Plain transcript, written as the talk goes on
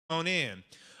on in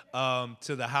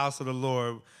to the house of the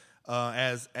Lord.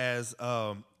 As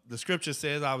the scripture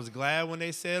says, I was glad when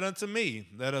they said unto me,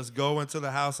 let us go into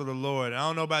the house of the Lord. I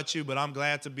don't know about you, but I'm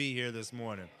glad to be here this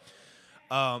morning.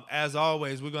 As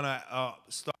always, we're going to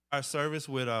start our service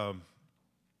with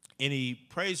any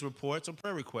praise reports or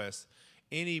prayer requests.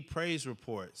 Any praise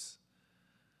reports?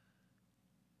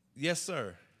 Yes,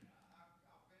 sir.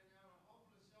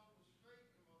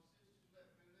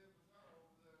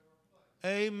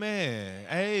 Amen.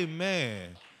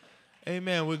 Amen.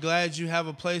 Amen. We're glad you have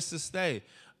a place to stay.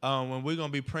 And we're going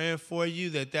to be praying for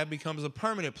you that becomes a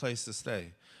permanent place to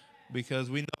stay. Because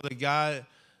we know that God,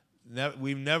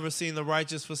 we've never seen the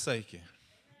righteous forsaken.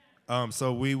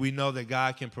 So we know that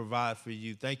God can provide for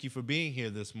you. Thank you for being here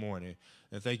this morning.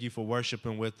 And thank you for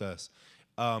worshiping with us.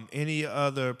 Any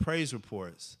other praise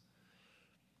reports?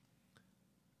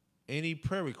 Any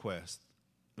prayer requests?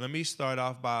 Let me start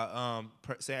off by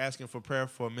asking for prayer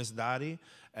for Miss Dottie,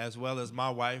 as well as my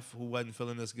wife, who wasn't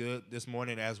feeling this good this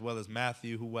morning, as well as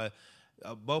Matthew, who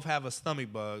both have a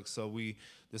stomach bug, so they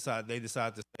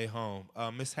decided to stay home.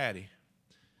 Miss Hattie.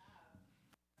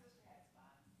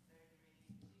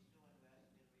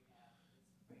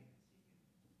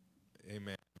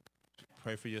 Amen.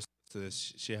 Pray for your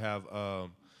sister. She'll have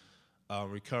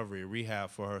recovery, rehab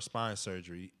for her spine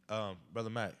surgery. Brother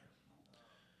Matt.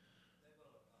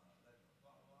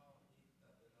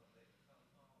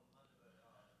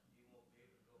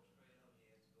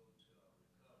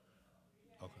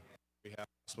 Okay. Rehab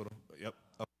hospital. Yep.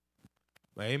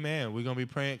 Amen. We're going to be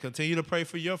praying. Continue to pray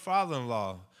for your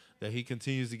father-in-law that he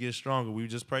continues to get stronger. We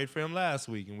just prayed for him last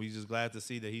week, and we're just glad to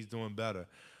see that he's doing better.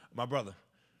 My brother.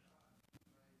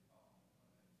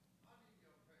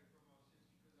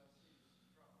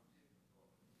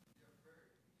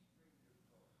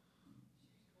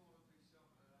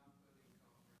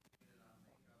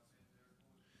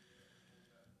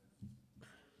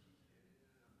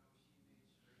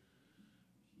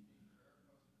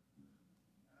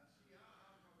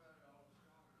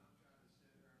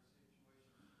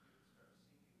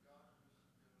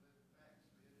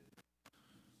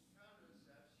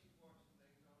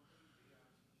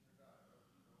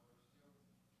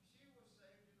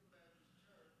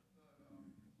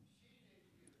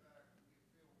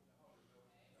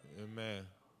 Amen.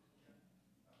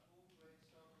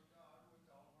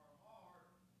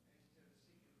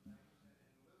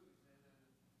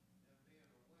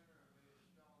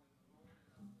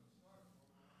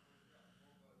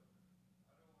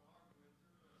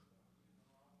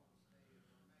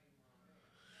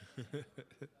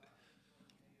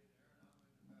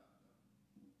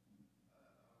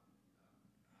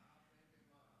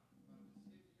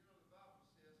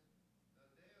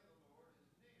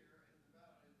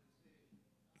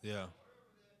 Yeah.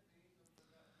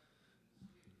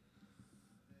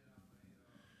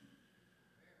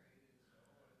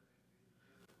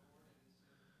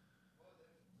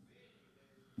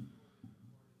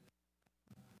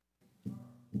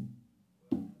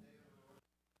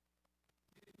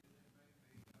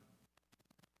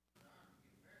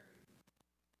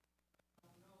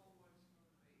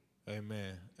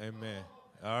 Amen. Amen.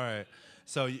 All right.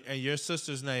 So, and your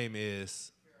sister's name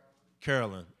is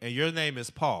Carolyn, and your name is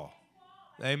Paul.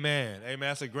 Amen. Amen.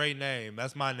 That's a great name.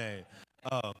 That's my name.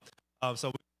 Uh, so,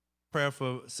 we prayer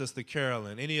for Sister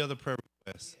Carolyn. Any other prayer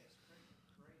requests?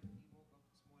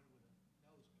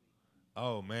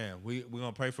 Oh man, we're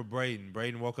gonna pray for Braden.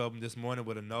 Braden woke up this morning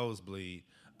with a nosebleed.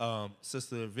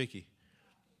 Sister Vicky.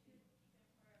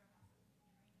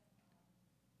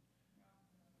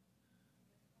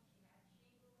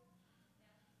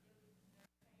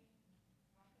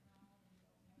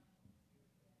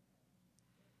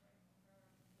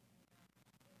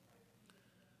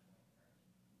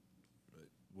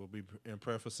 We'll be in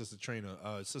prayer for Sister Trina.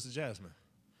 Sister Jasmine,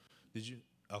 did you?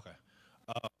 Okay.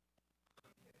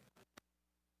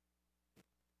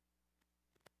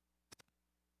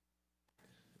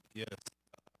 Yes.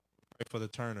 Pray for the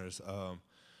Turners.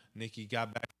 Nikki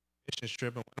got back from a mission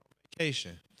trip and went on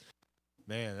vacation.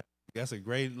 Man, that's a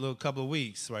great little couple of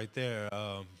weeks right there.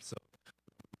 So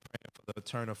praying for the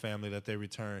Turner family that they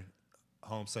return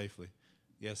home safely.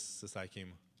 Yes, Sister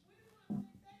Ikema.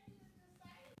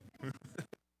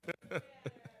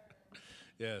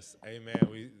 Yes, amen.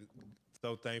 We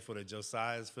so thankful that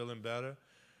Josiah is feeling better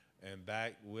and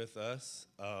back with us.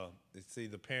 See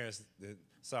the parents.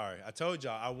 Sorry, I told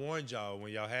y'all. I warned y'all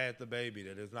when y'all had the baby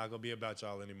that it's not gonna be about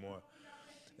y'all anymore.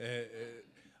 Eh, eh,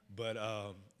 but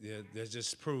yeah, there's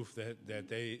just proof that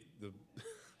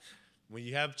when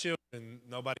you have children,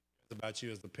 nobody cares about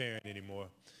you as the parent anymore.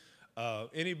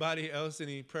 Anybody else?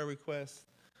 Any prayer requests?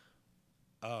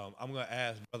 I'm going to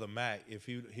ask Brother Mac if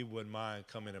he wouldn't mind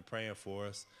coming and praying for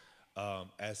us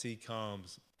as he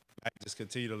comes. Mac, just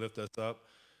continue to lift us up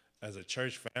as a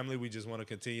church family. We just want to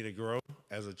continue to grow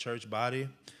as a church body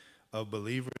of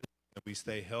believers, and we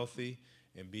stay healthy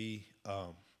and be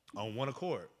on one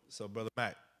accord. So, Brother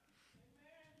Mac.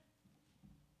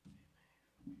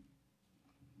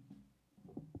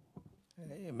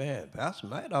 Amen. Pastor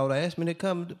Matt ought to ask me to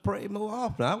come to pray more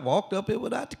often. I walked up here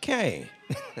without the cane.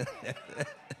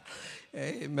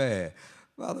 Amen.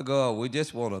 Father God, we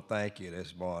just want to thank you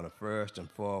this morning, first and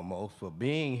foremost, for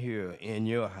being here in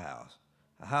your house,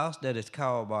 a house that is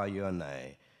called by your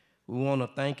name. We want to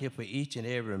thank you for each and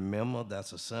every member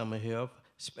that's assembled here,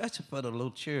 especially for the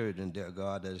little children, dear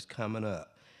God, that is coming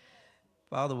up.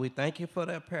 Father, we thank you for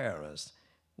their parents.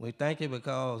 We thank you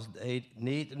because they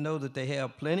need to know that they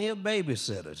have plenty of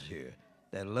babysitters here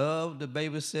that love to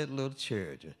babysit little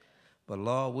children. But,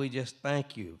 Lord, we just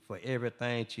thank you for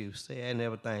everything that you've said and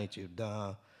everything that you've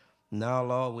done. Now,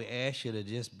 Lord, we ask you to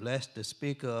just bless the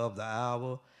speaker of the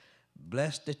hour,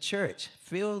 bless the church.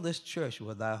 Fill this church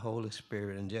with thy Holy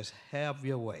Spirit and just have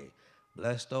your way.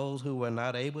 Bless those who were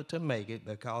not able to make it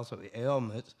because of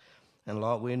ailments. And,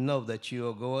 Lord, we know that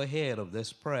you'll go ahead of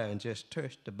this prayer and just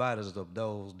touch the bodies of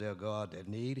those, dear God, that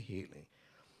need healing.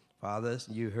 Father,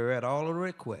 you heard all the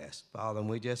requests, Father, and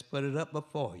we just put it up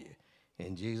before you.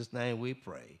 In Jesus' name we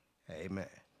pray. Amen.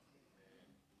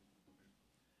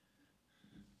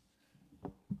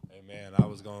 Amen. I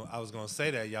was gonna say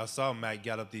that. Y'all saw Mac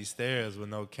got up these stairs with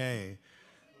no cane.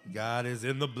 God is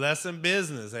in the blessing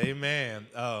business. Amen.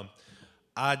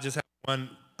 I just have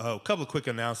a couple of quick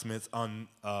announcements on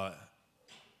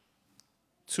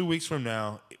 2 weeks from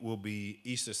now, it will be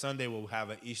Easter Sunday. We'll have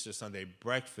an Easter Sunday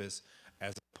breakfast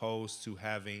as opposed to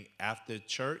having after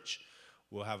church.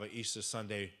 We'll have an Easter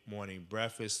Sunday morning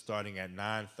breakfast starting at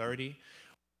 9:30.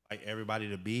 I'd like everybody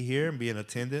to be here and be in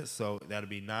attendance. So that'll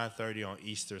be 9:30 on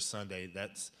Easter Sunday.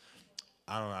 That's,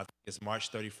 I don't know, I think it's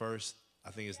March 31st.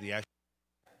 I think it's the actual.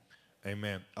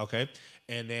 Amen. Okay.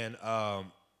 And then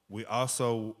we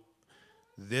also,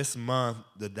 this month,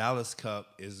 the Dallas Cup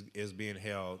is being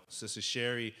held. Sister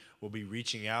Sherry will be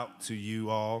reaching out to you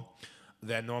all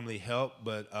that normally help,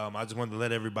 but I just wanted to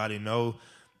let everybody know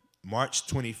March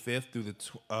 25th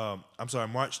through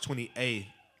March 28th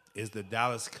is the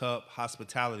Dallas Cup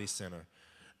Hospitality Center.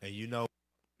 And you know,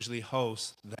 usually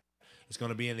host that. It's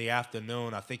going to be in the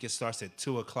afternoon. I think it starts at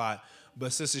 2 o'clock.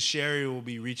 But Sister Sherry will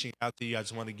be reaching out to you. I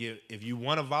just want to if you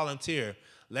want to volunteer,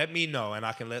 let me know, and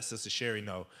I can let Sister Sherry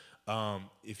know.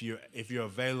 If you're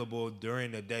available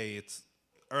during the day, it's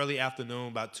early afternoon,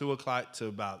 about 2 o'clock to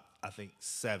about, I think,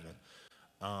 7,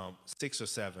 6 or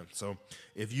 7. So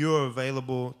if you're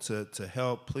available to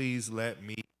help, please let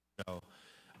me know.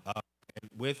 And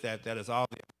with that, that is all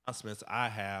the announcements I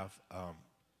have.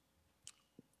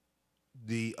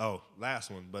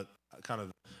 Last one, but I kind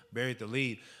of buried the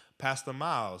lead. Pastor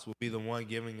Miles will be the one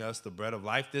giving us the bread of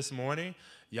life this morning.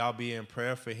 Y'all be in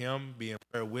prayer for him, be in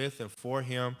prayer with and for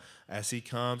him as he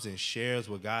comes and shares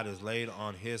what God has laid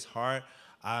on his heart.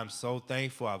 I'm so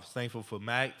thankful. I was thankful for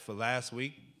Mac for last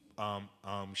week,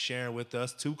 sharing with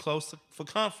us Too Close for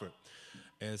Comfort.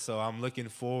 And so I'm looking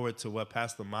forward to what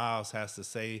Pastor Miles has to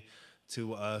say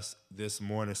to us this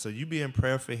morning. So you be in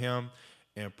prayer for him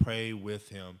and pray with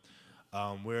him.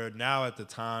 We're now at the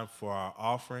time for our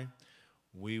offering.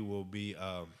 We will be,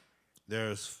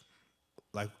 there's,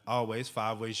 like always,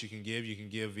 5 ways you can give. You can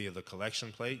give via the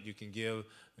collection plate. You can give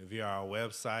via our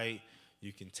website.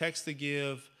 You can text to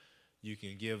give. You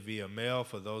can give via mail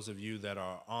for those of you that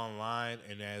are online,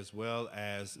 and as well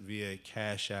as via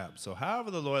Cash App. So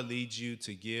however the Lord leads you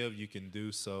to give, you can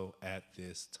do so at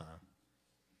this time.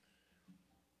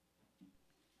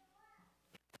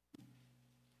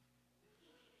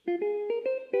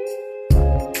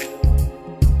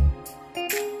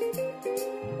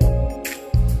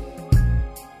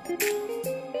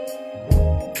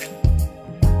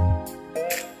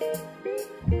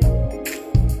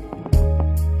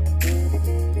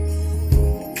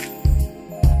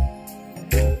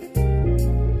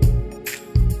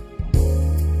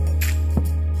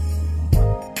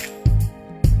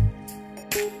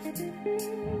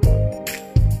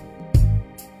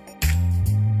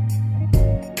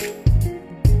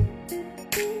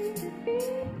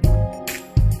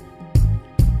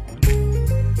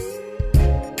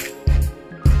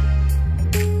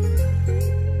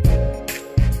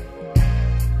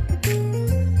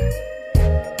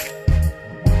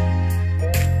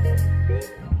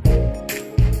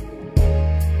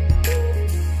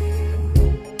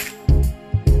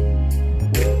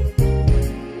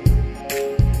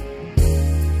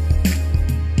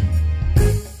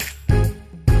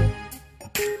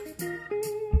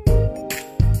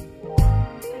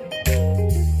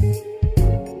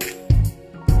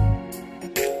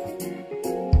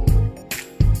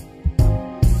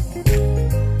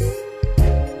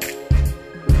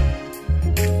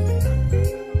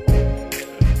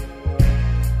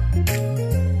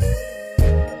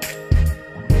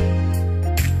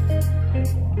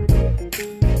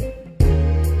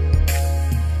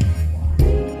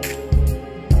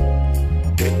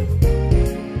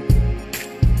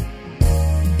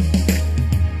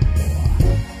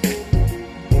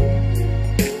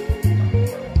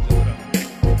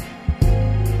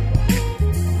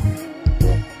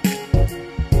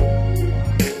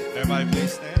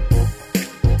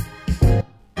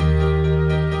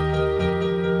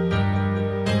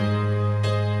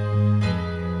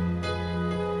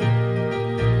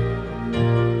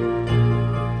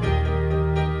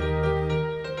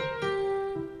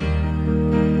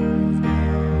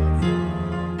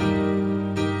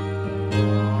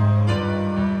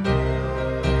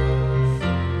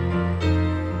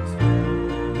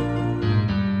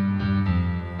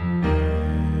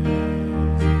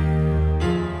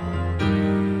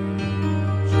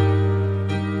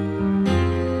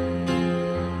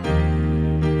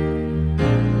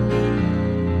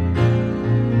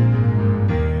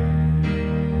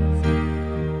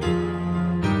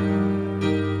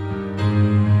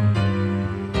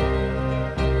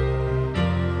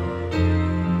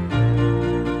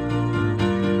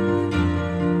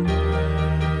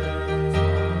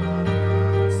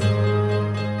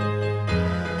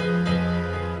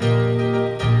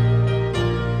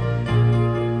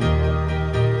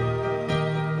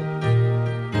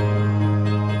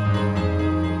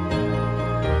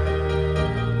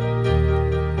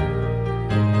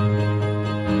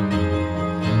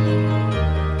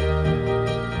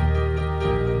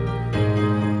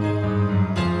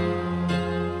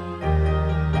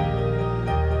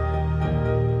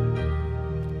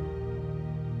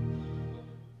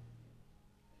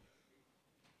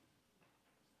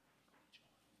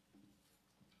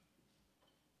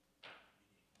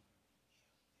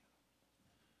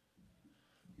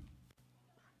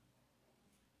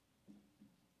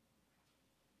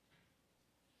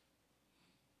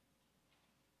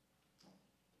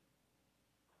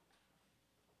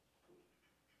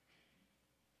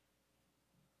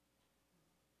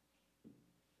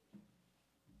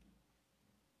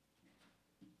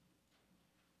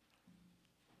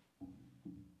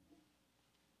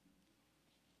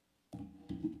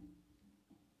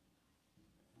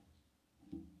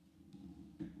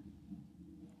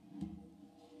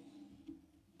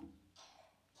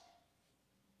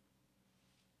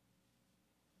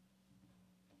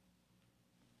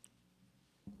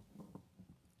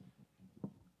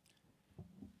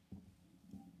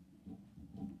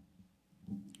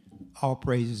 All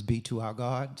praises be to our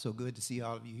God. So good to see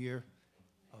all of you here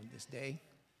on this day.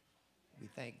 We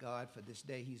thank God for this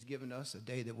day He's given us, a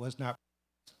day that was not.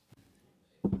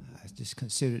 I just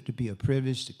consider it to be a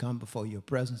privilege to come before your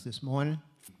presence this morning.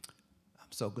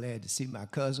 I'm so glad to see my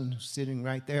cousin sitting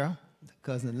right there,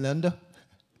 cousin Linda.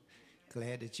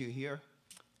 Glad that you're here.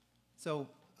 So,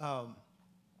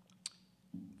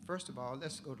 first of all,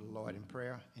 let's go to the Lord in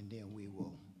prayer, and then we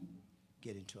will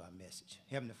get into our message.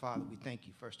 Heavenly Father, we thank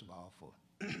you, first of all, for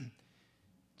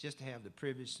just to have the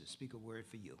privilege to speak a word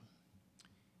for you.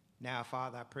 Now,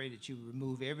 Father, I pray that you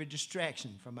remove every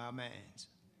distraction from our minds.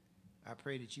 I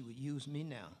pray that you would use me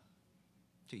now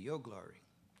to your glory.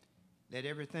 Let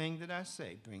everything that I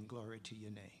say bring glory to your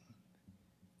name.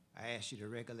 I ask you to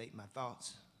regulate my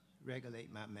thoughts,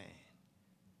 regulate my mind.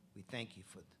 We thank you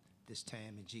for this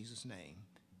time in Jesus' name.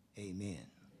 Amen.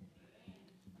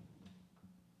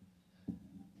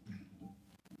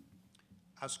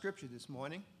 Our scripture this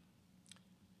morning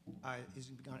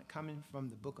is coming from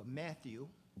the book of Matthew,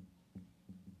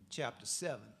 chapter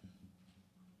 7.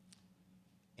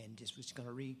 And just we're going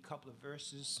to read a couple of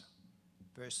verses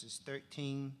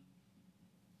 13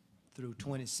 through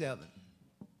 27.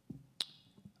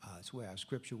 That's where our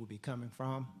scripture will be coming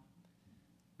from.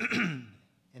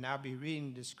 And I'll be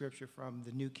reading this scripture from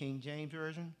the New King James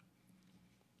Version,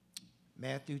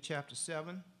 Matthew chapter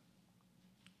 7.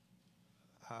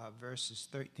 Verses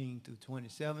 13 through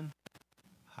 27.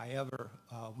 However,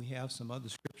 we have some other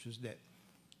scriptures that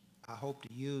I hope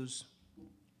to use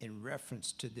in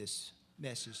reference to this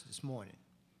message this morning.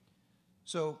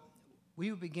 So we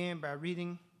will begin by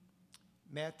reading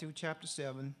Matthew chapter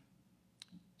 7,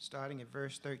 starting at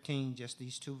verse 13, just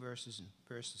these two verses,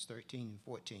 verses 13 and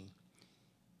 14.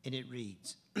 And it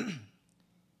reads,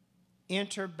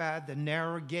 "Enter by the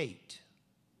narrow gate,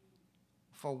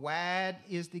 for wide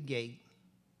is the gate,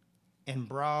 and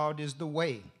broad is the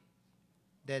way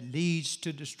that leads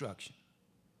to destruction.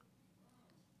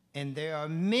 And there are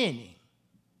many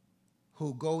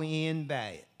who go in by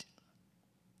it.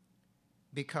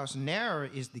 Because narrow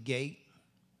is the gate,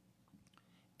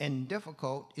 and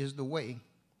difficult is the way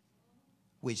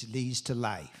which leads to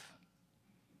life.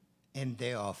 And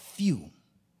there are few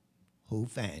who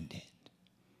find it."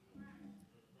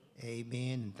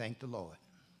 Amen, and thank the Lord.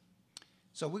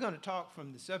 So we're going to talk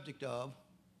from the subject of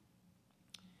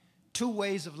two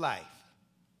ways of life.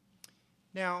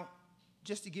 Now,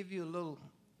 just to give you a little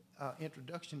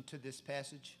introduction to this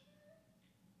passage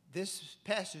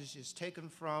is taken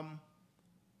from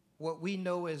what we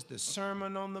know as the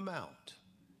Sermon on the Mount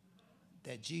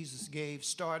that Jesus gave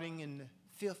starting in the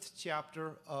 5th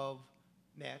chapter of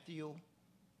Matthew.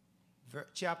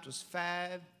 Chapters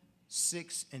 5,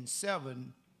 6, and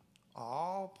 7 are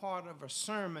all part of a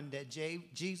sermon that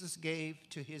Jesus gave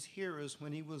to his hearers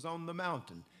when he was on the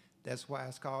mountain. That's why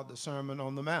it's called the Sermon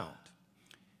on the Mount.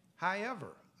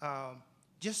 However,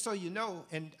 just so you know,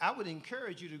 and I would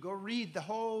encourage you to go read the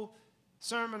whole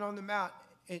Sermon on the Mount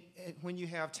when you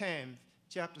have time,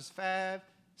 chapters 5,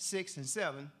 6, and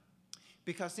 7,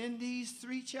 because in these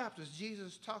 3 chapters,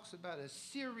 Jesus talks about a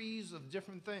series of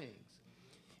different things.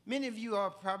 Many of you are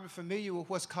probably familiar with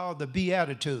what's called the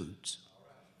Beatitudes,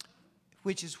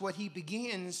 which is what he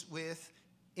begins with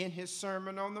in his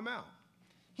Sermon on the Mount.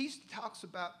 He talks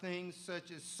about things such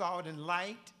as salt and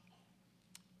light,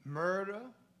 murder,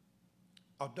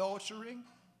 adultery,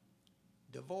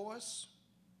 divorce,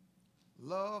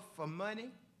 love for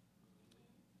money,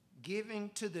 giving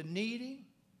to the needy.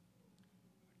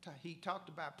 He talked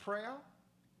about prayer,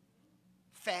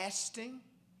 fasting,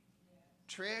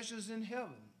 treasures in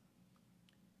heaven.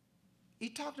 He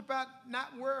talked about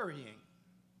not worrying,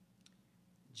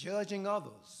 judging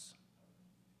others.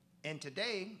 And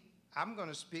today, I'm going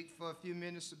to speak for a few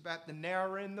minutes about the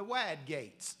narrow and the wide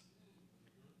gates.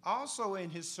 Also in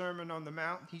his Sermon on the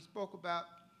Mount, he spoke about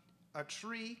a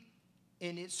tree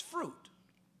and its fruit,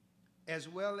 as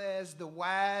well as the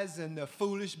wise and the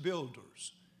foolish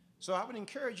builders. So I would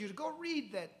encourage you to go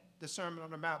read the Sermon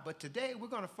on the Mount. But today we're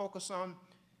going to focus on,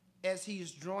 as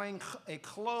he's drawing a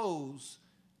close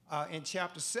in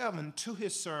chapter 7 to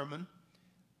his sermon,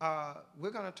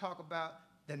 we're going to talk about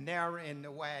the narrow and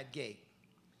the wide gate.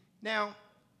 Now,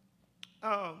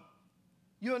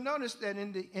 you'll notice that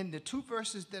in the 2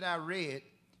 verses that I read,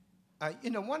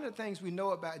 one of the things we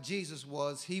know about Jesus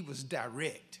was he was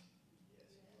direct.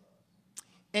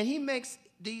 And he makes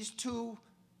these 2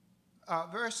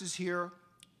 verses here,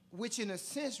 which in a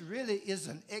sense really is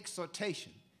an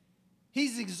exhortation.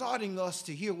 He's exhorting us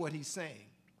to hear what he's saying.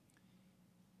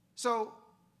 So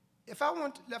if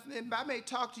I may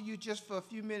talk to you just for a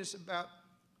few minutes about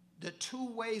the 2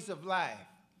 ways of life.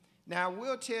 Now, I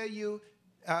will tell you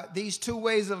these two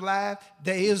ways of life,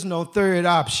 there is no third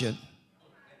option.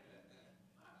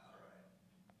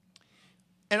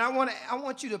 And I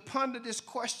want you to ponder this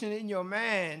question in your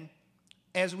mind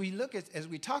as we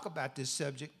talk about this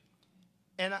subject.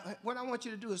 And what I want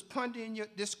you to do is ponder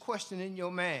this question in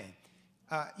your mind.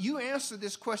 You answer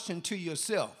this question to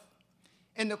yourself.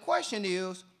 And the question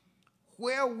is,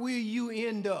 where will you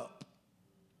end up?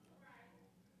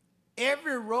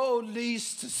 Every road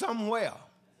leads to somewhere.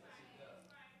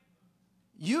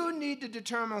 You need to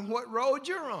determine what road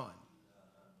you're on.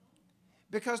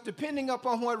 Because depending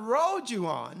upon what road you're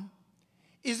on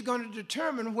is going to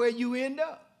determine where you end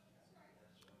up.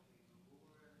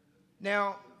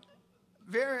 Now,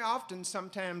 very often,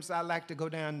 sometimes I like to go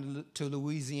down to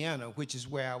Louisiana, which is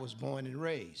where I was born and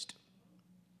raised.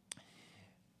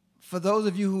 For those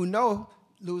of you who know,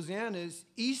 Louisiana is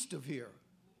east of here.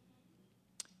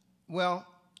 Well,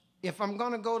 if I'm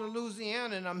going to go to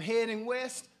Louisiana and I'm heading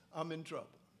west, I'm in trouble.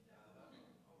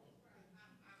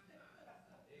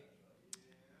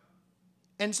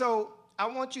 And so I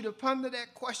want you to ponder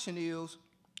that question is,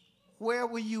 where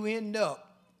will you end up?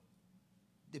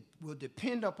 It will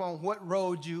depend upon what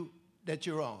road that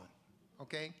you're on,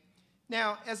 okay?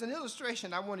 Now, as an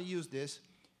illustration, I want to use this.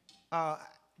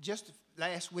 Just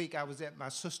last week, I was at my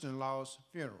sister-in-law's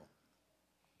funeral.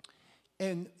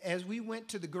 And as we went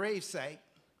to the gravesite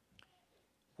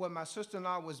where my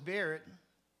sister-in-law was buried,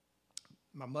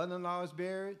 my mother-in-law is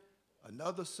buried,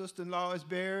 another sister-in-law is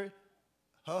buried,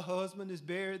 her husband is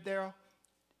buried there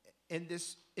in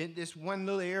this one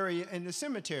little area in the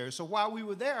cemetery. So while we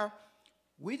were there,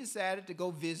 we decided to go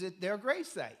visit their grave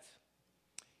sites.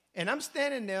 And I'm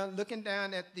standing there looking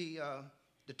down at the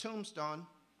tombstone,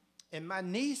 and my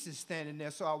niece is standing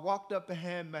there. So I walked up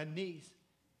behind my niece,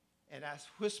 and I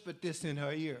whispered this in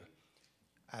her ear.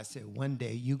 I said, one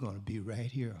day you're going to be right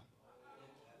here.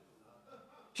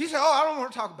 She said, oh, I don't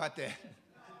want to talk about that.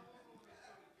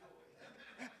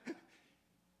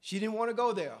 She didn't want to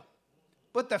go there.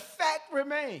 But the fact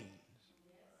remains,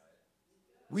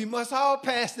 we must all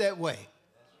pass that way.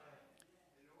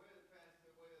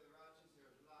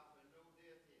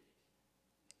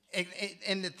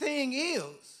 And the thing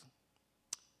is,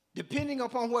 depending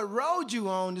upon what road you're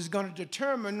on is going to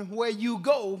determine where you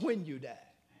go when you die.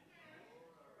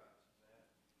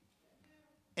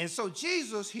 And so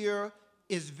Jesus here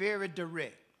is very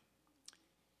direct.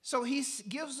 So he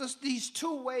gives us these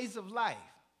two ways of life.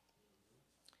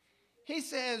 He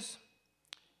says,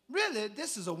 really,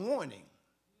 this is a warning.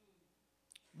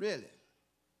 Really.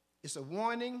 It's a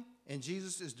warning, and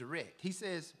Jesus is direct. He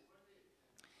says,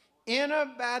 enter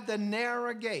by the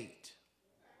narrow gate.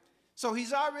 So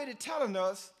he's already telling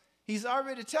us,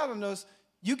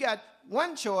 you got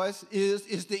one choice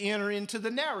is to enter into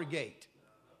the narrow gate.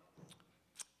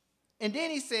 And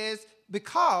then he says,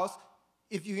 because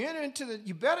if you enter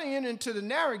you better enter into the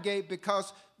narrow gate,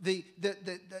 because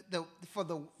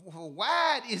for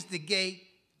wide is the gate,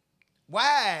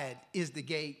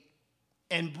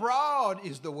 and broad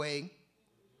is the way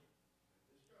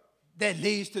that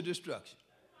leads to destruction.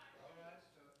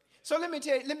 So let me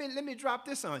tell you, let me drop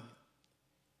this on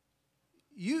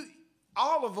you.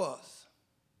 All of us,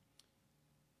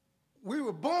 we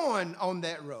were born on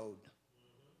that road.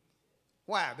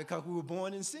 Why? Because we were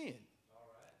born in sin.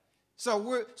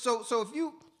 So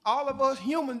all of us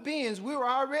human beings, we were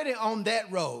already on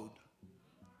that road,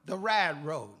 the right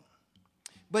road.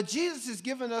 But Jesus has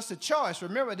given us a choice.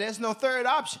 Remember, there's no third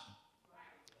option.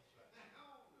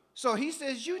 So he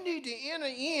says you need to enter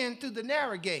in through the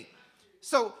narrow gate.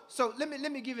 So let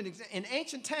me give you an example. In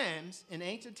ancient times,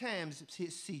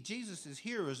 see, Jesus'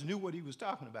 hearers knew what he was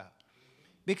talking about.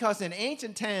 Because in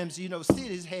ancient times,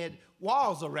 cities had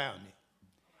walls around it.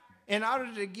 In order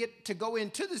to go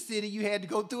into the city, you had to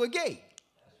go through a gate.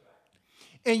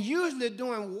 And usually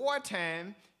during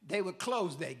wartime, they would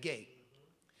close that gate.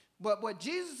 But what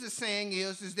Jesus is saying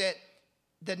is that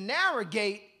the narrow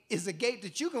gate is a gate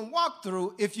that you can walk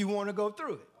through if you want to go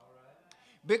through it.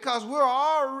 Because we were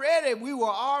already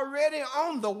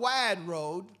on the wide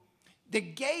road. The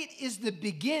gate is the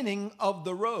beginning of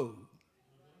the road.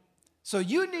 So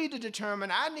I need to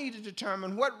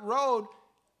determine what road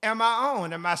am I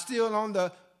on? Am I still on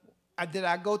did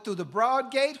I go through the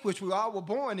broad gate, which we all were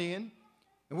born in?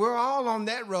 And we're all on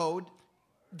that road.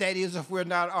 That is, if we're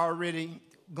not already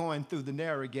going through the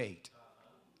narrow gate.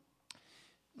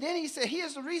 Then he said,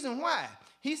 here's the reason why.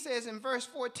 He says in verse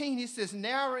 14, he says,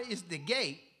 narrow is the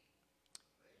gate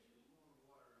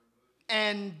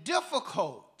and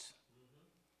difficult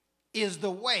is the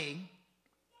way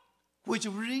which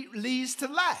leads to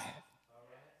life.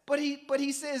 But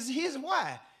he says, here's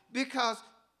why. Because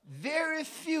very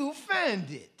few find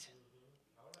it.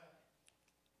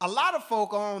 A lot of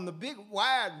folk are on the big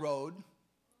wide road,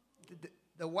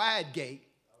 the wide gate.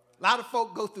 A lot of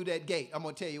folk go through that gate. I'm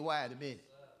going to tell you why in a minute.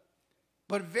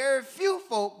 But very few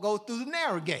folk go through the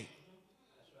narrow gate.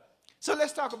 So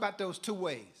let's talk about those two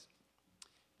ways.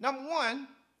 Number one,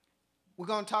 we're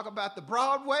going to talk about the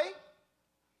broad way,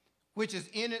 which is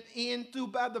in through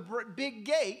by the big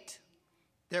gate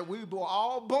that we were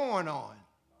all born on.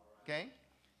 Okay?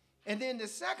 And then the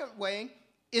second way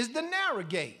is the narrow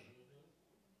gate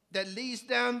that leads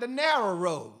down the narrow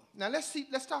road. Now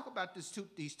let's talk about these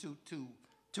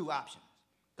two options,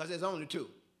 because there's only two.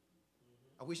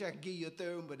 I wish I could give you a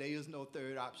third one, but there is no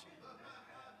third option.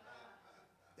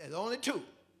 There's only two.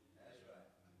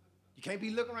 You can't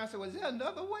be looking around and say, well, is there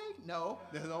another way? No,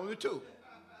 there's only two.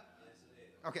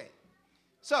 Okay,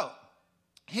 so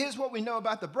here's what we know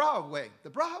about the broad way. The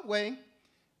broad way,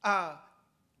 let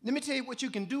me tell you what you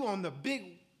can do on the big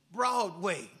broad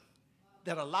way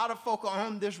that a lot of folk are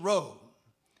on this road.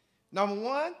 Number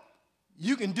one,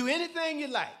 you can do anything you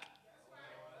like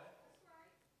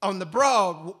on the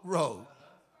broad road.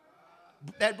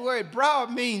 That word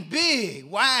broad means big,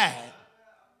 wide.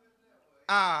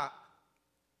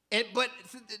 But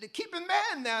keep in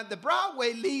mind now, the broad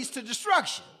way leads to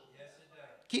destruction.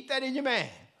 Keep that in your mind.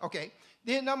 Okay.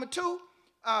 Then number two,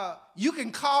 you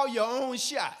can call your own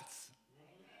shots.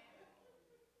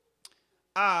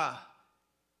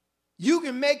 You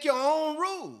can make your own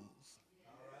rules.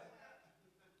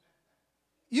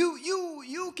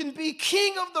 You can be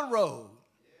king of the road.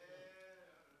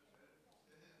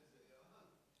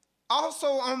 Also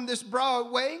on this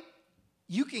broad way,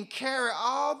 you can carry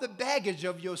all the baggage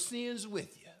of your sins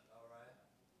with you.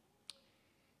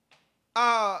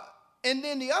 And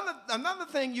then another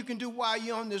thing you can do while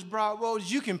you're on this broad road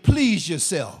is you can please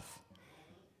yourself.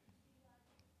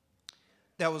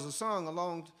 There was a song a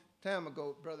long time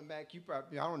ago, Brother Mac, you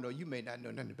probably, I don't know, you may not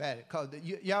know nothing about it, called,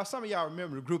 some of y'all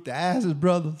remember the group, the Isley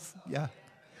Brothers? Yeah.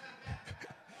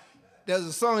 There's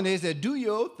a song that said, do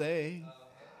your thing.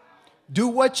 Do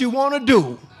what you want to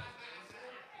do.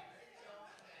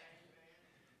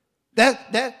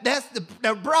 That's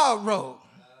the broad road.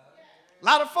 A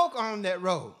lot of folk are on that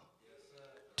road.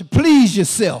 To please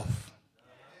yourself.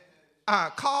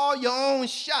 Call your own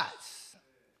shots.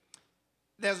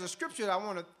 There's a scripture I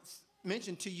want to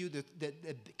mention to you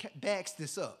that backs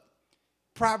this up.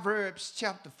 Proverbs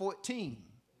chapter 14,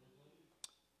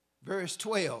 verse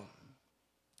 12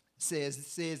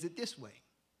 says it this way.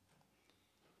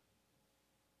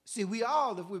 See, we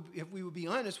all, if we would be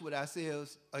honest with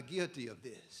ourselves, are guilty of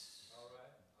this.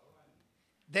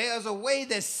 There's a way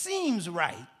that seems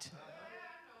right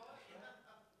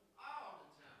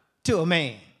to a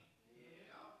man,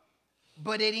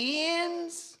 but it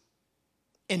ends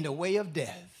in the way of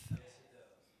death.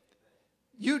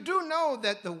 You do know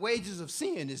that the wages of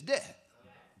sin is death.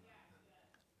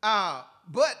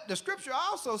 But the scripture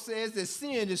also says that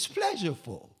sin is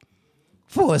pleasurable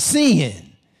for a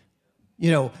sin. You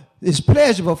know, it's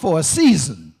pleasurable for a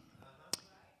season.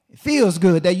 It feels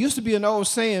good. There used to be an old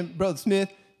saying, Brother Smith,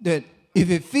 that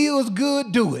if it feels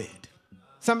good, do it.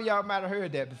 Some of y'all might have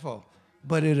heard that before.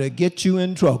 But it'll get you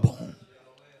in trouble.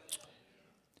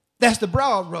 That's the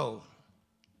broad road.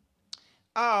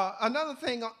 Another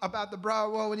thing about the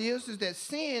broad road is that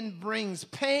sin brings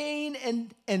pain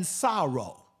and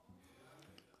sorrow.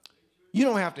 You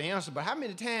don't have to answer, but how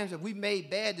many times have we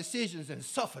made bad decisions and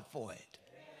suffered for it?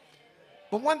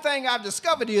 But one thing I've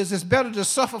discovered is it's better to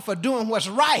suffer for doing what's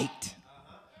right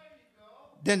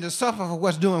than to suffer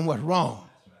for doing what's wrong.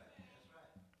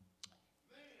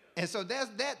 And so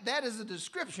that is a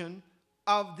description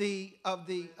of the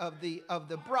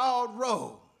broad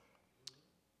road.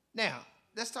 Now,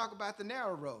 let's talk about the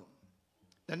narrow road,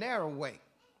 the narrow way.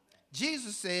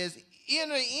 Jesus says,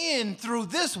 enter in through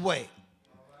this way,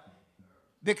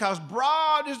 because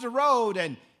broad is the road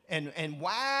and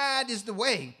wide is the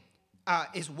way.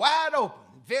 It's wide open,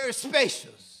 very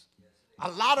spacious.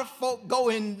 A lot of folk go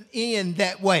in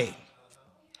that way.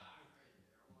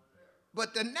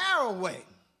 But the narrow way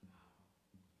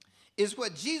is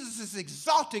what Jesus is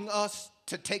exalting us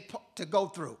to go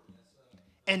through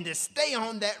and to stay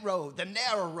on that road, the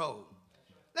narrow road.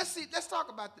 Let's talk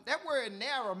about that word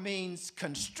narrow means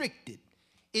constricted.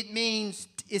 It means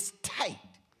it's tight.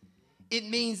 It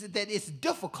means that it's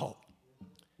difficult.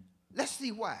 Let's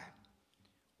see why.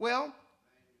 Well,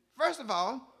 first of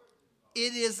all,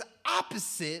 it is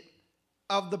opposite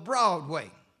of the broad way.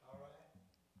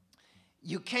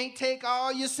 You can't take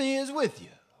all your sins with you,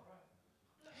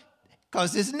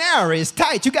 because it's narrow, it's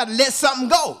tight. You got to let something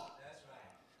go.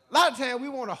 A lot of times we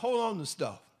want to hold on to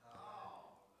stuff.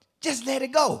 Just let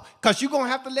it go, because you're going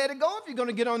to have to let it go if you're going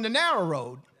to get on the narrow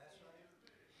road.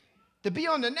 To be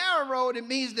on the narrow road, it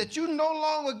means that you no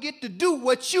longer get to do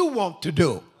what you want to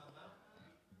do.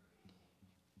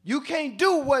 You can't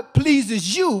do what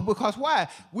pleases you, because why?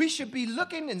 We should be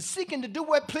looking and seeking to do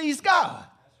what pleases God.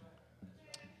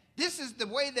 This is the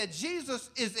way that Jesus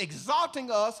is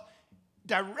exalting us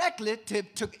directly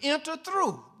to enter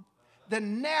through the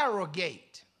narrow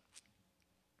gate.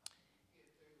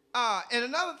 And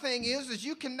another thing is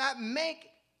you cannot make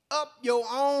up your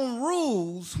own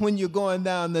rules when you're going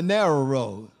down the narrow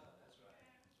road.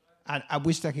 I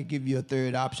wish I could give you a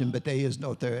third option, but there is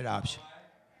no third option.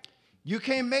 You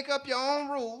can't make up your own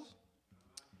rules.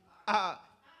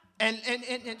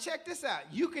 And check this out.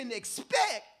 You can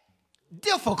expect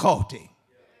difficulty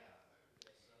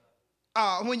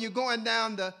when you're going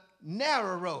down the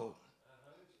narrow road.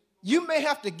 You may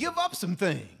have to give up some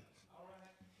things.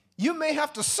 You may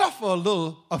have to suffer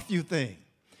a few things.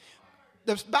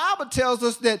 The Bible tells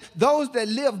us that those that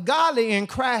live godly in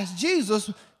Christ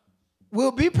Jesus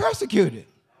will be persecuted.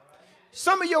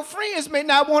 Some of your friends may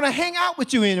not want to hang out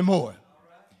with you anymore.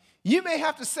 You may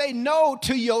have to say no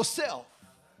to yourself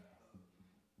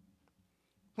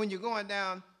when you're going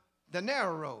down the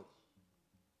narrow road.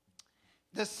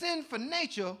 The sinful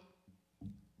nature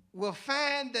will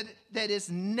find that it's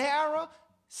narrow.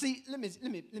 See, let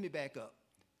me back up.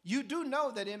 You do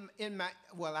know that in my,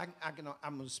 well, I'm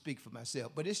going to speak for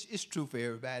myself, but it's true for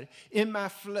everybody. In my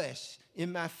flesh,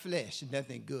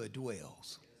 nothing good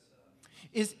dwells.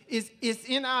 It's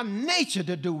in our nature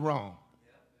to do wrong.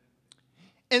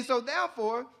 And so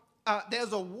therefore,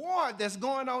 there's a war that's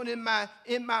going on in my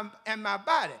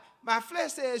body. My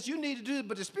flesh says you need to do it,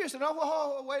 but the spirit said,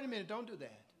 oh, wait a minute, don't do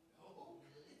that.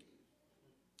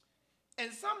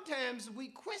 And sometimes we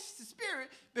quench the spirit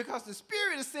because the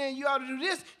spirit is saying you ought to do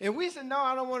this, and we say, no,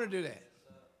 I don't want to do that.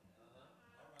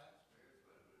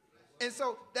 And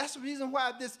so that's the reason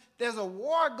why there's a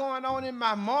war going on in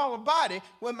my moral body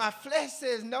where my flesh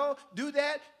says, no, do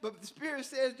that, but the spirit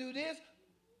says, do this.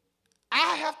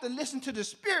 I have to listen to the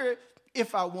spirit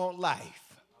if I want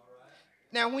life.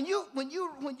 Now, when you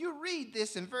read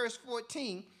this in verse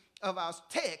 14 of our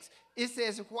text, it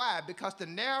says why? Because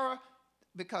narrow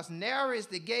is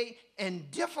the gate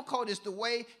and difficult is the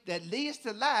way that leads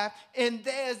to life, and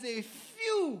there's a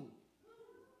few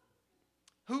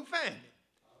who find it.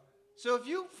 So if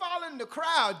you fall in the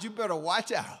crowd, you better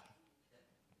watch out,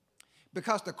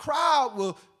 because the crowd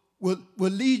will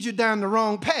lead you down the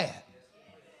wrong path.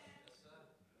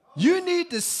 You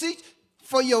need to seek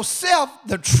for yourself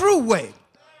the true way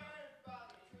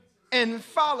and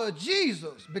follow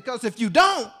Jesus, because if you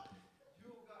don't,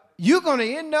 you're going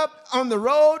to end up on the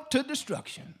road to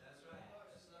destruction.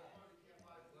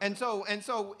 And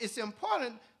so it's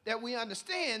important that we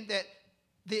understand that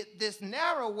this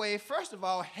narrow way, first of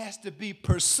all, has to be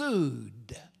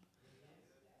pursued.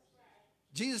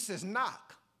 Jesus says,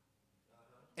 knock,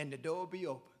 and the door will be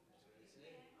open.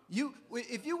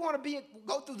 If you want to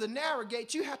go through the narrow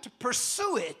gate, you have to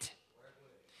pursue it,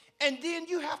 and then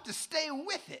you have to stay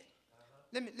with it.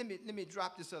 Let me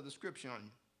drop this other scripture on you.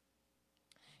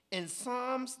 In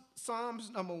Psalms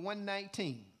number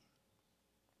 119,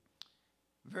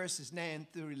 verses 9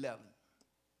 through 11.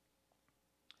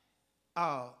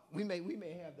 We may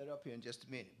have that up here in just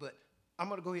a minute, but I'm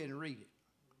going to go ahead and read it.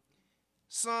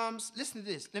 Psalms, listen to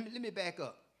this. Let me back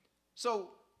up.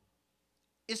 So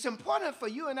it's important for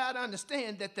you and I to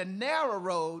understand that the narrow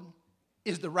road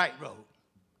is the right road.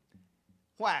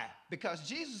 Why? Because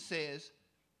Jesus says,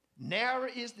 narrow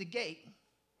is the gate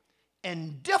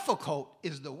and difficult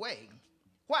is the way.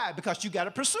 Why? Because you got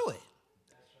to pursue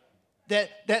it.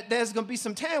 That there's going to be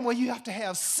some time where you have to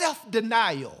have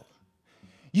self-denial.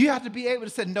 You have to be able to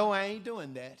say, no, I ain't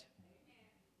doing that.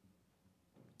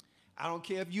 I don't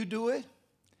care if you do it.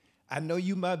 I know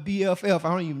you my BFF. I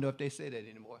don't even know if they say that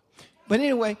anymore. But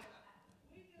anyway,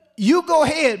 you go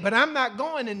ahead, but I'm not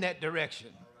going in that direction.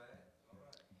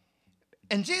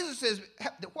 And Jesus says,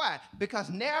 why? Because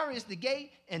narrow is the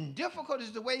gate and difficult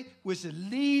is the way which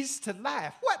leads to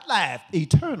life. What life?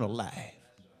 Eternal life.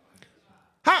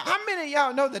 How many of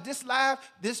y'all know that this life,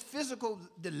 this physical,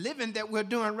 the living that we're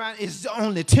doing right is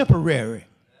only temporary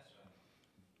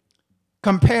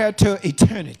compared to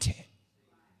eternity?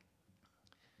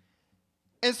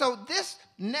 And so this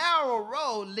narrow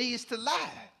road leads to life.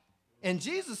 And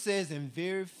Jesus says, and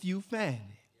very few find it.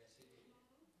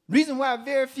 Reason why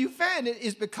very few find it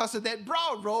is because of that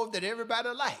broad road that everybody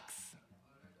likes.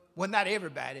 Well, not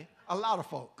everybody, a lot of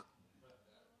folk.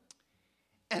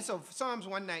 And so Psalms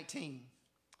 119,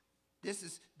 this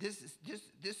is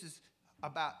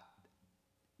about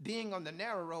being on the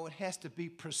narrow road has to be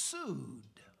pursued.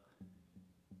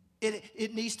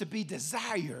 It needs to be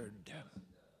desired.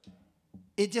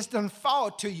 It just doesn't fall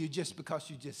to you just because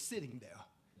you're just sitting there.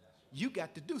 You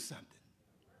got to do something.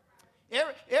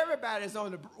 Everybody's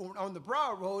on the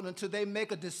broad road until they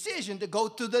make a decision to go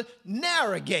through the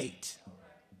narrow gate.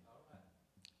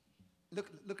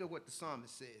 Look at what the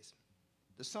psalmist says.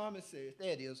 The psalmist says,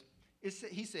 there it is.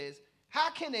 He says, how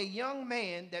can a young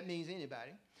man, that means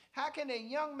anybody, how can a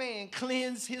young man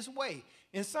cleanse his way?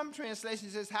 In some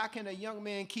translations, it says, how can a young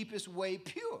man keep his way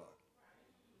pure?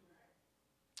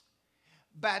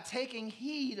 By taking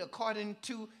heed according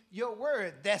to your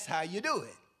word. That's how you do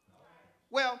it.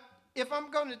 Well, if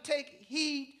I'm going to take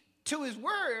heed to his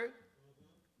word,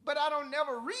 but I don't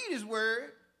never read his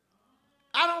word,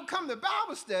 I don't come to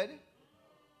Bible study,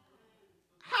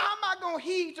 how am I going to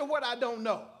heed to what I don't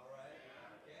know?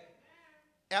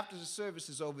 After the service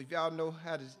is over, if y'all know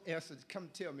how to answer, come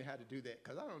tell me how to do that,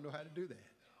 because I don't know how to do that.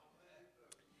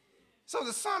 So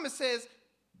the psalmist says,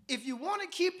 if you want to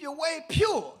keep your way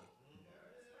pure,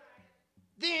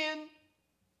 then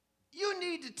you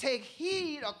need to take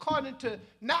heed according to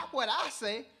not what I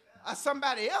say or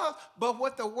somebody else, but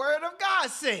what the word of God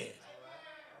says.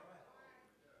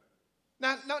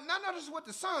 Now notice what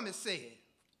the psalmist said.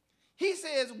 He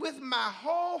says, with my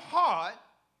whole heart,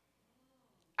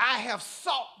 I have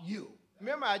sought you.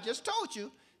 Remember, I just told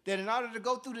you that in order to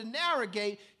go through the narrow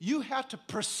gate, you have to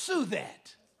pursue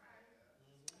that.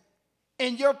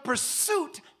 And your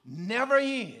pursuit never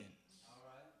ends.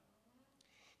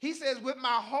 He says, with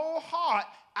my whole heart,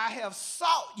 I have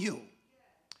sought you.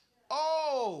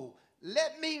 Oh,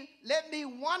 let me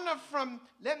wander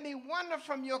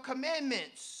from your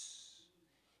commandments.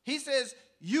 He says,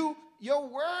 your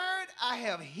word I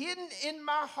have hidden in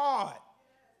my heart.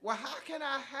 Well, how can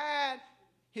I hide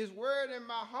his word in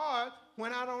my heart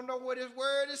when I don't know what his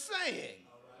word is saying?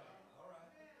 All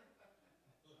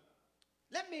right.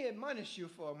 Let me admonish you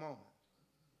for a moment.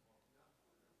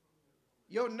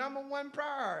 Your number one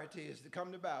priority is to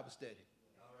come to Bible study.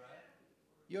 All right.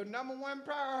 Your number one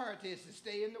priority is to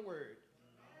stay in the word.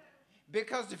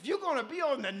 Because if you're going to be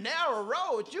on the narrow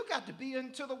road, you got to be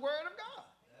into the word of God.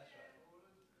 That's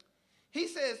right. He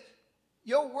says,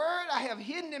 your word I have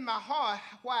hidden in my heart.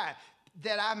 Why?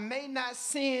 That I may not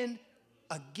sin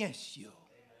against you.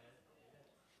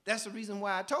 That's the reason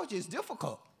why I told you it's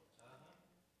difficult.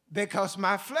 Because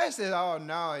my flesh says, oh,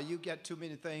 no, you got too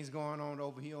many things going on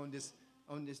over here on this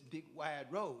big wide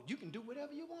road. You can do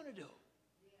whatever you want to do.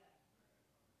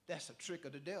 That's a trick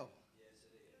of the devil.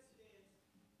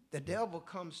 The devil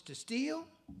comes to steal,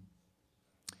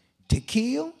 to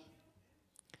kill,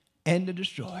 and to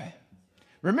destroy.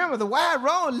 Remember, the wide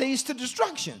road leads to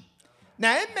destruction.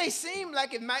 Now, it may seem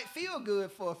like it might feel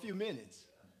good for a few minutes,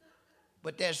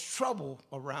 but there's trouble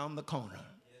around the corner.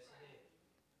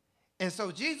 And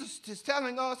so Jesus is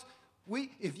telling us,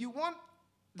 if you want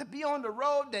to be on the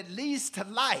road that leads to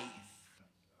life,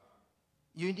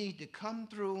 you need to come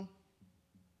through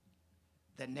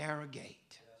the narrow gate.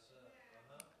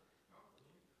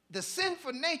 The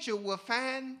sinful nature will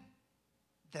find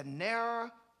the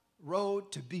narrow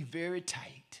road to be very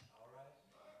tight.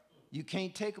 You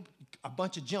can't take a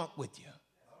bunch of junk with you.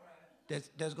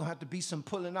 There's going to have to be some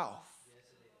pulling off.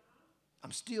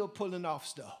 I'm still pulling off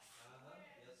stuff.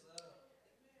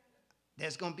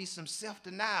 There's going to be some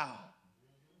self-denial.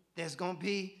 There's going to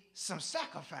be some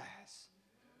sacrifice.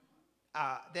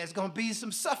 There's going to be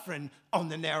some suffering on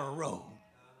the narrow road.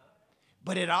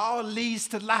 But it all leads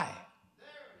to life.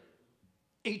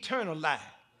 Eternal life.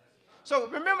 So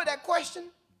remember that question?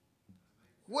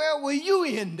 Where will you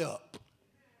end up?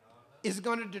 Is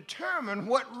going to determine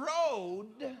what road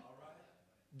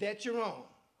that you're on.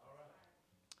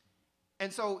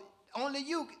 And so only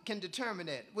you can determine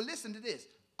that. Well, listen to this.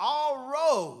 All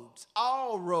roads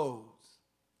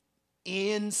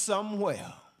end somewhere.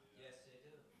 Yes, they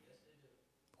do. Yes, they do.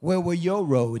 Where will your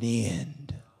road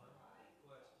end?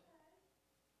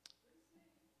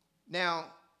 Now,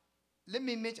 let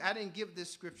me mention, I didn't give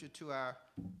this scripture to our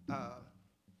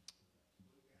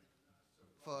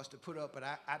for us to put up, but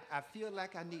I feel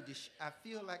like I need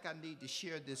to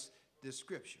share this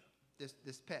scripture,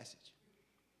 this passage.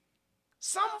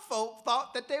 Some folk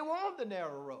thought that they were on the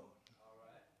narrow road.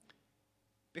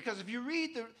 Because if you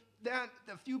read the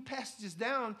few passages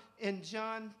down in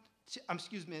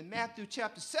Matthew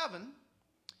chapter 7,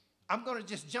 I'm going to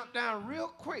just jump down real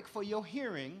quick for your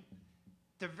hearing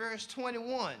to verse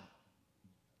 21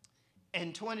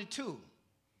 and 22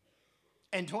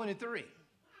 and 23.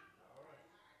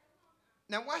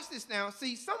 Now watch this now.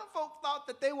 See, some folk thought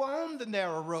that they were on the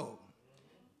narrow road.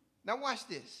 Now watch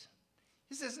this.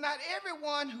 He says, not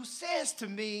everyone who says to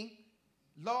me,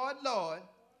 Lord, Lord,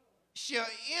 shall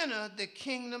enter the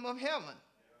kingdom of heaven,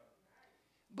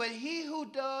 but he who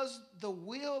does the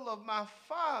will of my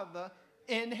Father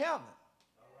in heaven.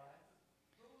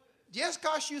 Just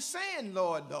because you're saying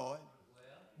Lord, Lord,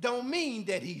 don't mean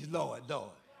that he's Lord,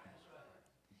 Lord.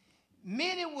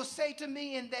 Many will say to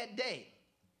me in that day,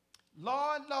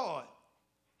 Lord, Lord,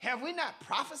 have we not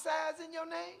prophesied in your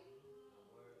name?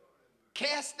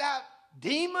 Cast out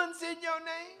demons in your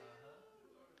name?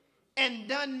 And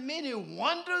done many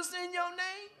wonders in your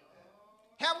name?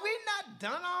 Have we not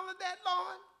done all of that,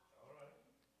 Lord?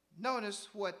 Notice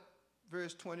what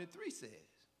verse 23 says.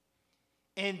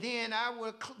 And then I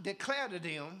will declare to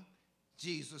them,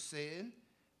 Jesus said,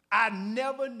 I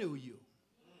never knew you.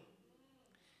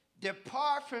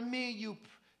 Depart from me,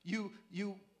 you,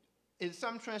 in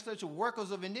some translation,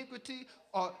 workers of iniquity,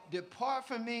 or depart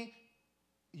from me,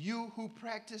 you who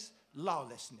practice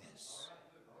lawlessness.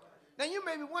 Now you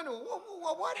may be wondering,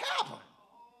 what happened?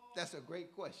 That's a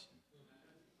great question.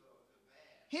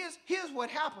 Here's what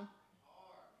happened.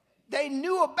 They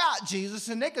knew about Jesus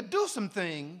and they could do some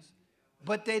things,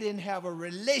 but they didn't have a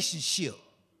relationship.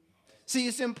 See,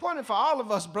 it's important for all of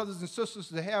us, brothers and sisters,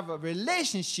 to have a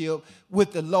relationship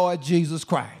with the Lord Jesus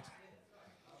Christ.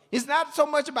 It's not so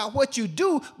much about what you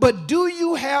do, but do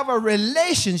you have a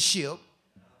relationship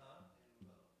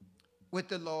with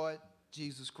the Lord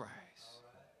Jesus Christ?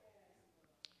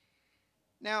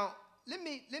 Now, let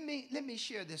me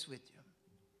share this with you.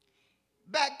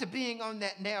 Back to being on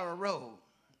that narrow road.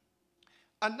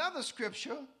 Another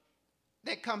scripture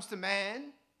that comes to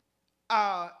mind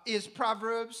is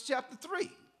Proverbs chapter 3,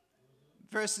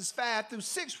 verses 5 through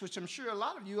 6, which I'm sure a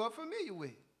lot of you are familiar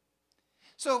with.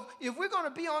 So if we're going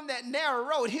to be on that narrow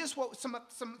road, here's what some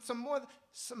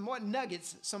more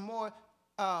nuggets, some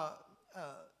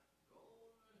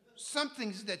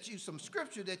things some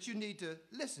scripture that you need to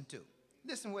listen to.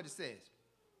 Listen what it says.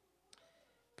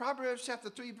 Proverbs chapter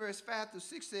 3, verse 5 through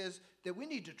 6 says that we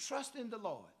need to trust in the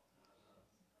Lord.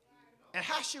 And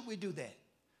how should we do that?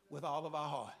 With all of our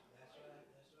heart.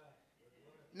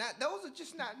 Now, those are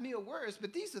just not mere words,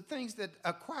 but these are things that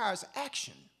requires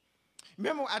action.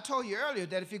 Remember, I told you earlier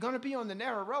that if you're going to be on the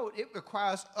narrow road, it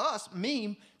requires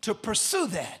me, to pursue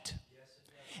that.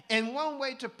 And one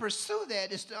way to pursue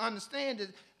that is to understand that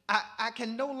I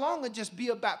can no longer just be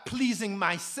about pleasing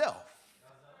myself,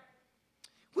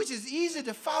 which is easy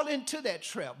to fall into that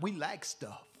trap. We like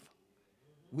stuff.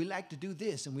 We like to do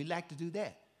this and we like to do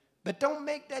that. But don't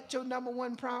make that your number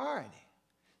one priority.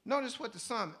 Notice what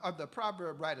the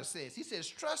proverb writer says. He says,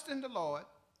 trust in the Lord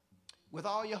with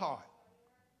all your heart.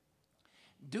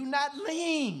 Do not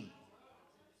lean.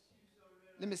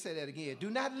 Let me say that again.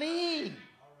 Do not lean.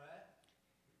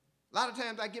 A lot of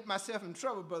times I get myself in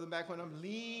trouble, Brother Mac, when I'm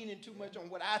leaning too much on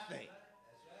what I think.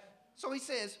 So he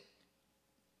says,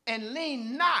 and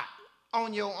lean not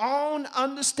on your own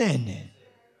understanding.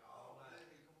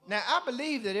 Now, I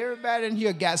believe that everybody in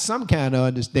here got some kind of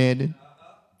understanding,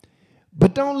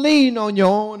 but don't lean on your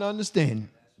own understanding.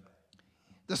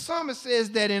 The psalmist says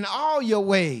that in all your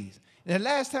ways, and the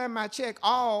last time I checked,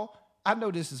 all, I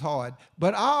know this is hard,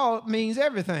 but all means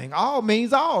everything. All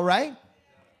means all, right?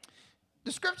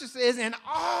 The scripture says in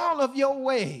all of your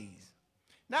ways.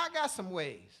 Now, I got some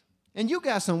ways, and you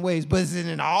got some ways, but is it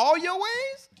in all your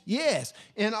ways? Yes,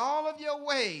 in all of your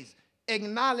ways.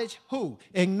 Acknowledge who?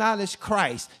 Acknowledge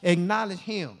Christ. Acknowledge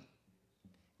him.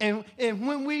 And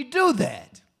when we do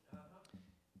that,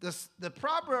 the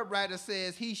proverb writer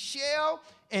says he shall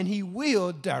and he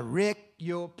will direct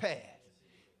your path.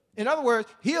 In other words,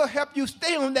 he'll help you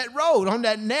stay on that road, on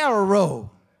that narrow road.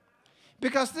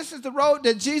 Because this is the road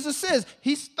that Jesus says.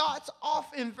 He starts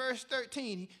off in verse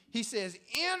 13. He says,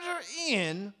 enter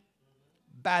in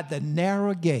by the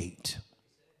narrow gate.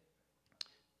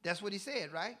 That's what he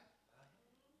said, right?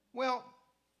 Well,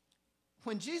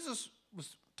 when Jesus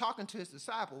was talking to his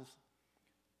disciples,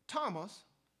 Thomas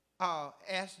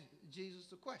asked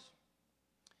Jesus a question.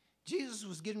 Jesus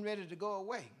was getting ready to go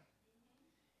away.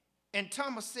 And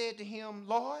Thomas said to him,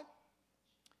 Lord,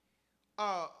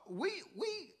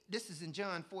 this is in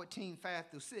John 14, 5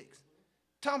 through 6.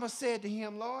 Thomas said to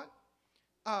him, Lord,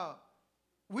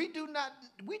 we do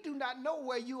not know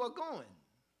where you are going.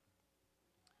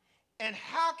 And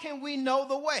how can we know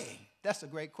the way? That's a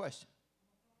great question.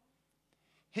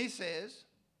 He says,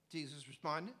 Jesus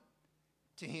responded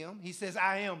to him, he says,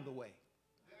 I am the way.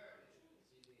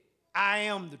 I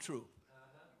am the truth.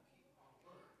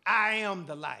 I am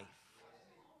the life.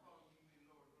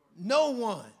 No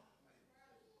one,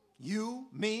 you,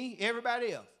 me,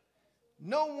 everybody else,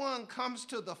 no one comes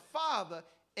to the Father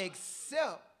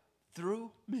except through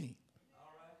me.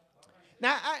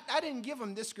 Now, I didn't give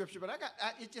them this scripture, but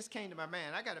it just came to my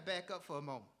mind. I got to back up for a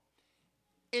moment.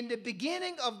 In the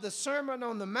beginning of the Sermon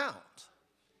on the Mount,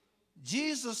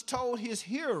 Jesus told his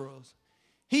hearers,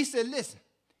 he said, listen,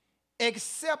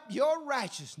 except your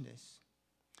righteousness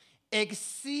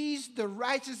exceeds the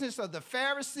righteousness of the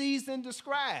Pharisees and the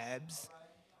scribes,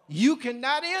 you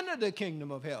cannot enter the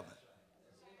kingdom of heaven.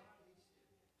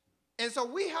 And so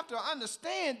we have to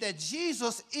understand that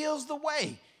Jesus is the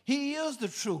way. He is the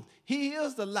truth. He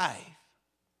is the life.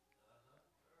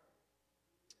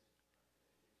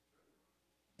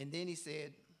 And then he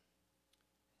said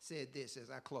this as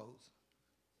I close.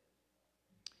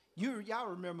 Y'all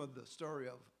remember the story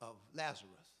of Lazarus.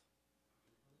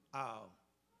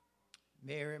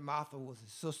 Mary and Martha was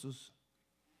his sisters.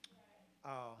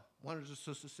 One of the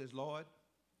sisters says, Lord,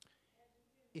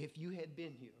 if you had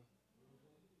been here,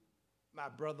 my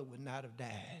brother would not have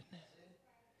died.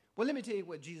 Well, let me tell you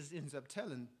what Jesus ends up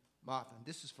telling Martha. And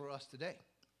this is for us today.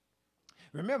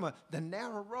 Remember, the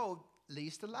narrow road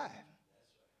leads to life.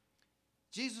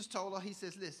 Jesus told her, he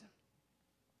says, listen.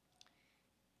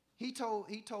 He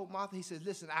told Martha, he says,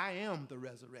 listen, I am the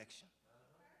resurrection.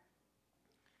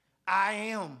 I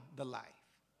am the life.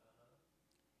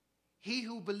 He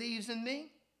who believes in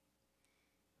me,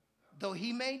 though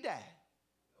he may die,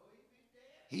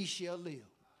 he shall live.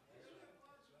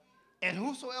 And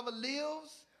whosoever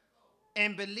lives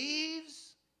and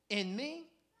believes in me,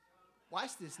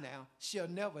 watch this now, shall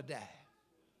never die.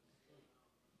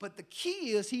 But the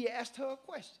key is he asked her a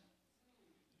question.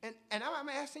 And I'm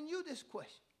asking you this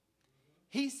question.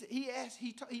 He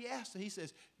asked her, he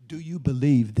says, do you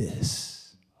believe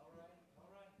this?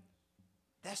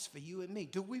 That's for you and me.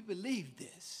 Do we believe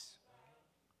this?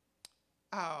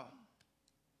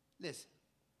 Listen,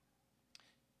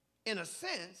 in a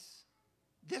sense,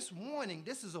 this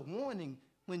is a warning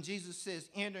when Jesus says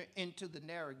enter into the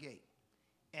narrow gate,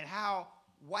 and how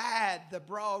wide the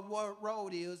broad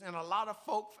road is, and a lot of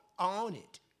folk are on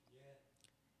it.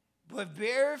 But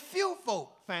very few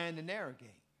folk find the narrow gate.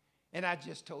 And I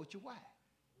just told you why.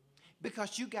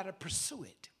 Because you got to pursue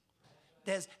it.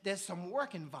 There's some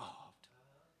work involved.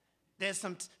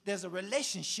 There's a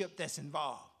relationship that's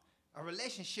involved, a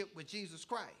relationship with Jesus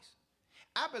Christ.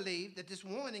 I believe that this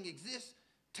warning exists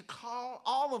to call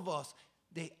all of us.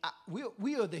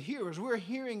 We are the hearers. We're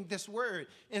hearing this word.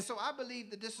 And so I believe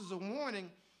that this is a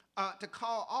warning to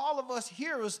call all of us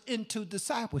hearers into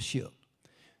discipleship.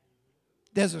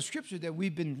 There's a scripture that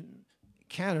we've been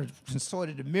kind of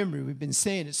consorted to memory. We've been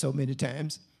saying it so many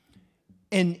times.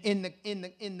 And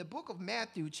in the book of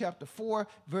Matthew, chapter 4,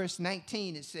 verse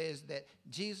 19, it says that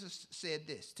Jesus said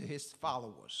this to his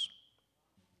followers.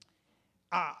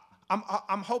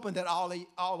 I'm hoping that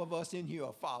all of us in here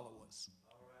are followers.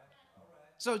 All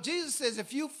right. So Jesus says,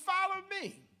 if you follow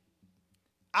me,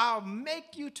 I'll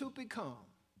make you to become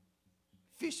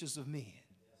fishers of men.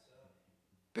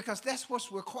 Because that's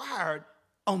what's required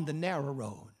on the narrow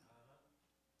road.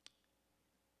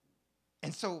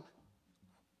 And so,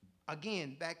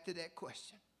 again, back to that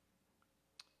question.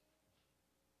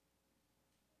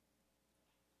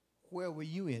 Where will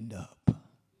you end up?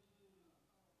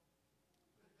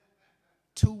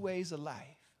 Two ways of life.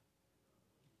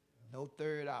 No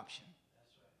third option.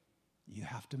 You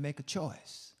have to make a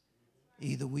choice.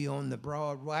 Either we on the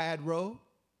broad, wide road,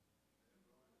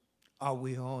 or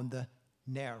we on the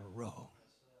narrow road.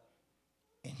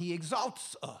 And he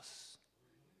exalts us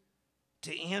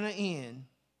to enter in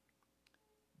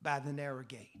by the narrow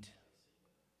gate.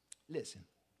 Listen,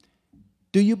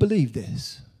 do you believe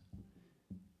this?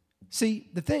 See,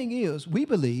 the thing is, we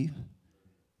believe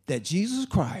that Jesus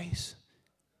Christ,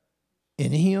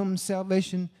 in him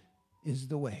salvation is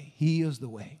the way. He is the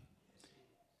way.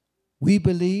 We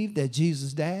believe that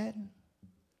Jesus died.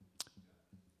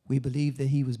 We believe that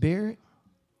he was buried.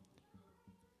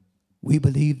 We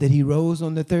believe that he rose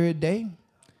on the third day.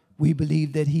 We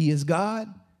believe that he is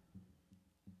God.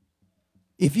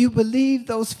 If you believe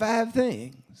those 5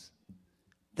 things,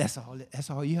 that's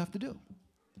all you have to do.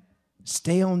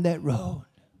 Stay on that road.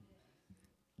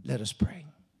 Let us pray.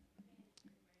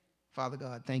 Father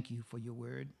God, thank you for your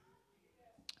word.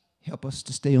 Help us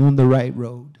to stay on the right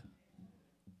road,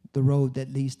 the road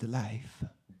that leads to life.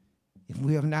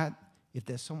 If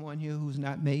there's someone here who's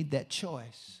not made that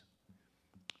choice,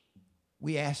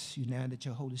 we ask you now that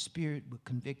your Holy Spirit would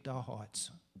convict our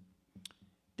hearts,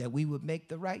 that we would make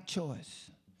the right choice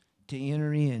to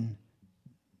enter in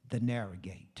the narrow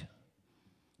gate,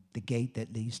 the gate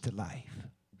that leads to life,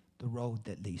 the road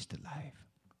that leads to life.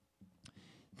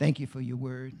 Thank you for your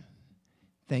word.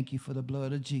 Thank you for the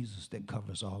blood of Jesus that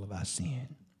covers all of our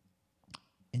sin.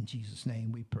 In Jesus'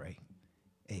 name we pray.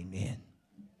 Amen.